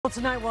Well,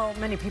 tonight, while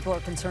many people are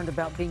concerned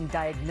about being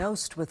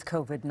diagnosed with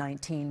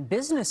COVID-19,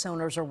 business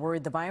owners are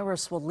worried the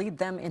virus will lead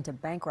them into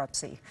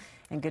bankruptcy.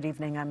 And good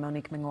evening, I'm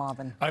Monique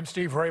Minglavin. I'm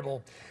Steve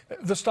Rabel.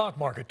 The stock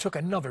market took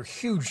another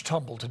huge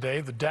tumble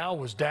today. The Dow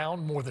was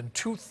down more than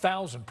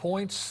 2,000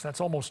 points. That's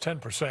almost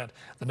 10%.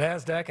 The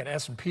NASDAQ and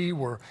S&P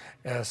were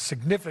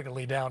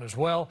significantly down as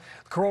well.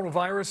 The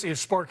coronavirus is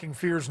sparking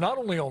fears not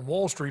only on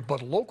Wall Street,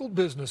 but local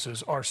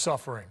businesses are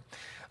suffering.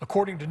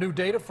 According to new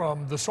data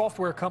from the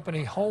software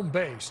company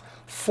Homebase,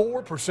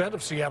 4%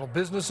 of Seattle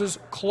businesses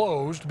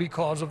closed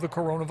because of the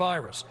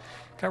coronavirus.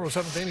 KIRO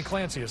 7's Amy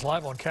Clancy is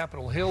live on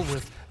Capitol Hill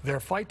with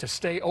their fight to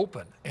stay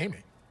open. Amy.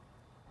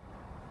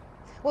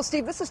 Well,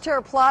 Steve, this is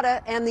Tara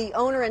Plata, and the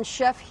owner and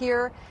chef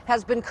here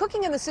has been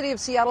cooking in the city of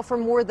Seattle for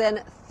more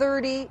than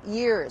 30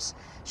 years.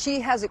 She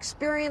has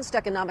experienced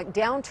economic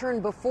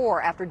downturn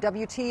before, after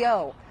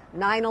WTO,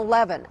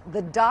 9/11,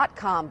 the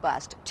dot-com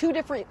bust, two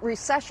different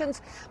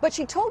recessions. But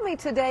she told me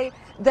today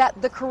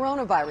that the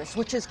coronavirus,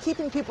 which is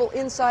keeping people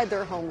inside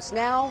their homes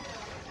now,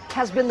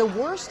 has been the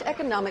worst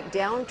economic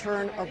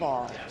downturn of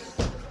all.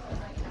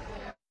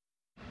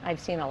 I've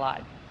seen a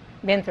lot,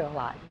 been through a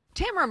lot.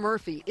 Tamara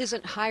Murphy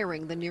isn't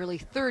hiring the nearly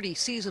 30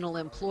 seasonal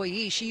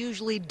employees she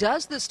usually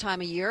does this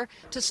time of year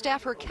to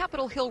staff her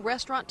Capitol Hill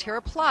restaurant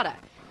Tara Plata.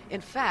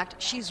 In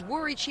fact, she's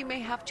worried she may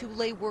have to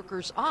lay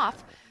workers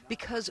off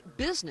because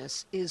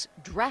business is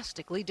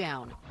drastically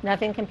down.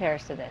 Nothing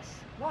compares to this.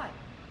 Why?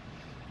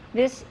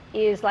 This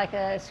is like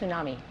a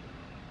tsunami.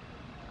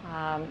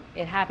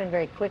 It happened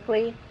very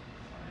quickly.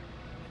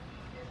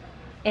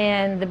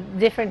 And the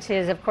difference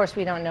is, of course,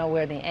 we don't know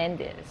where the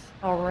end is.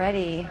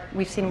 Already,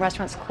 we've seen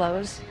restaurants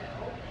close,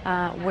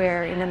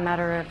 where in a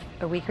matter of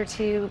a week or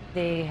two,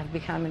 they have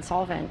become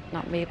insolvent,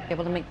 not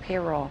able to make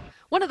payroll.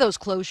 One of those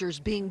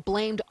closures being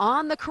blamed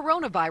on the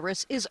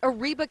coronavirus is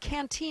Ariba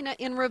Cantina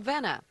in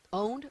Ravenna,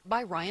 owned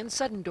by Ryan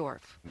Suddendorf.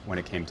 When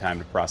it came time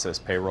to process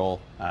payroll,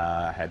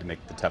 I had to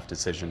make the tough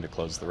decision to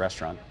close the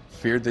restaurant.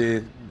 Feared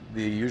the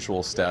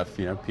usual stuff,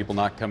 you know, people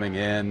not coming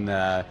in,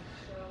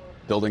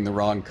 building the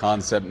wrong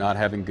concept, not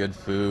having good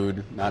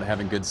food, not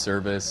having good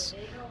service.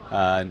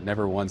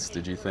 Never once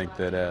did you think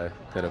that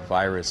a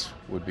virus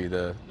would be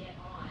the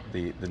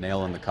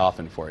nail in the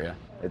coffin for you.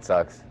 It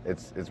sucks.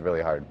 It's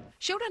really hard.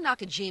 Shota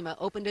Nakajima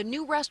opened a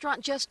new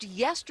restaurant just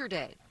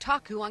yesterday,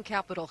 Taku on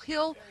Capitol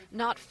Hill,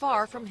 not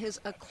far from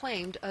his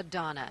acclaimed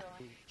Adana.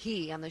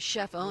 He and the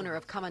chef owner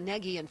of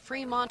Kamanegi in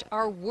Fremont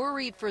are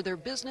worried for their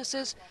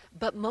businesses,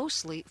 but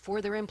mostly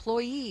for their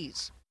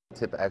employees.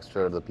 Tip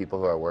extra the people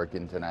who are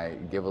working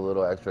tonight. Give a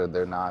little extra.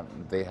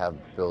 They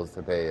have bills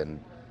to pay,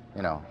 and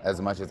you know, as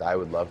much as I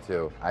would love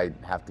to, I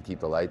have to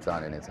keep the lights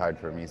on, and it's hard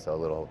for me.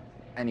 So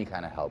any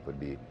kind of help would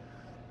be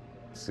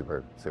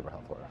super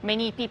helpful.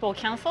 Many people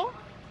cancel.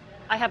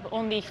 I have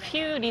only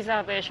few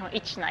reservations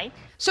each night.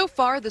 So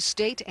far, the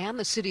state and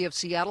the city of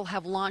Seattle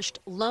have launched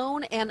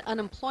loan and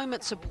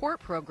unemployment support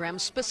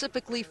programs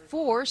specifically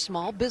for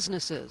small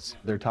businesses.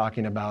 They're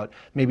talking about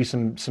maybe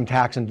some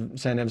tax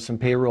incentives, some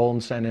payroll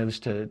incentives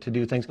to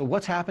do things.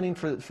 What's happening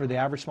for the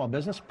average small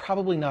business?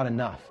 Probably not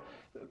enough.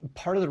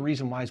 Part of the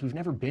reason why is we've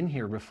never been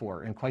here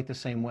before in quite the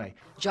same way.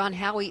 John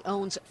Howie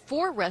owns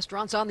 4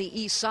 restaurants on the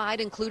east side,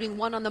 including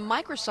one on the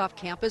Microsoft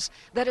campus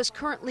that is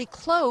currently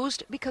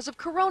closed because of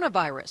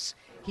coronavirus.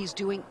 He's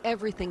doing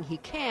everything he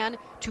can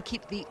to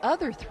keep the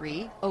other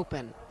 3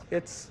 open.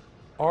 It's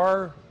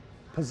our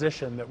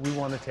position that we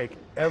want to take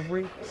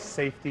every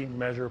safety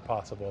measure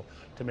possible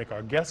to make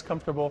our guests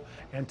comfortable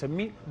and to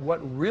meet what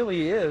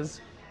really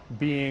is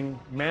being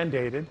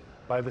mandated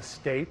by the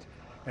state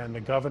and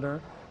the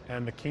governor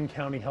and the King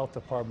County Health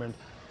Department,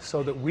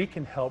 so that we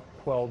can help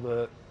quell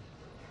the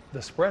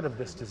spread of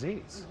this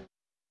disease.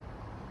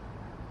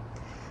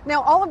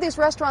 Now, all of these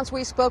restaurants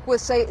we spoke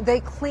with say they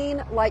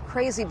clean like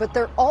crazy, but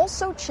they're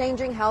also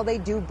changing how they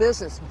do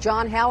business.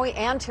 John Howie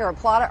and Tara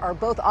Plata are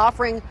both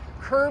offering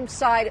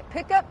curbside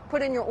pickup.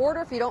 Put in your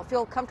order. If you don't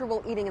feel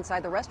comfortable eating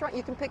inside the restaurant,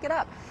 you can pick it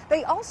up.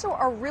 They also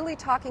are really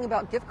talking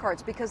about gift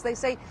cards, because they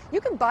say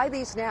you can buy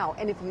these now,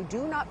 and if you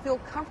do not feel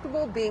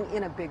comfortable being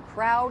in a big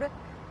crowd,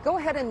 go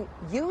ahead and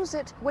use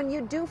it when you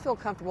do feel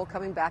comfortable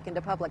coming back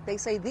into public. They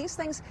say these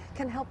things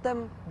can help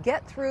them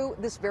get through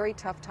this very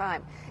tough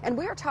time. And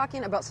we are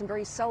talking about some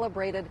very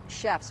celebrated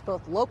chefs,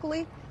 both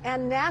locally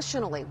and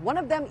nationally. One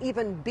of them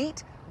even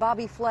beat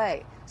Bobby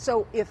Flay.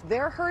 So if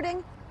they're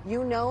hurting,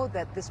 you know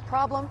that this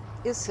problem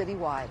is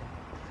citywide.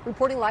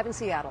 Reporting live in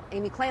Seattle,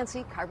 Amy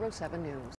Clancy, KIRO 7 News.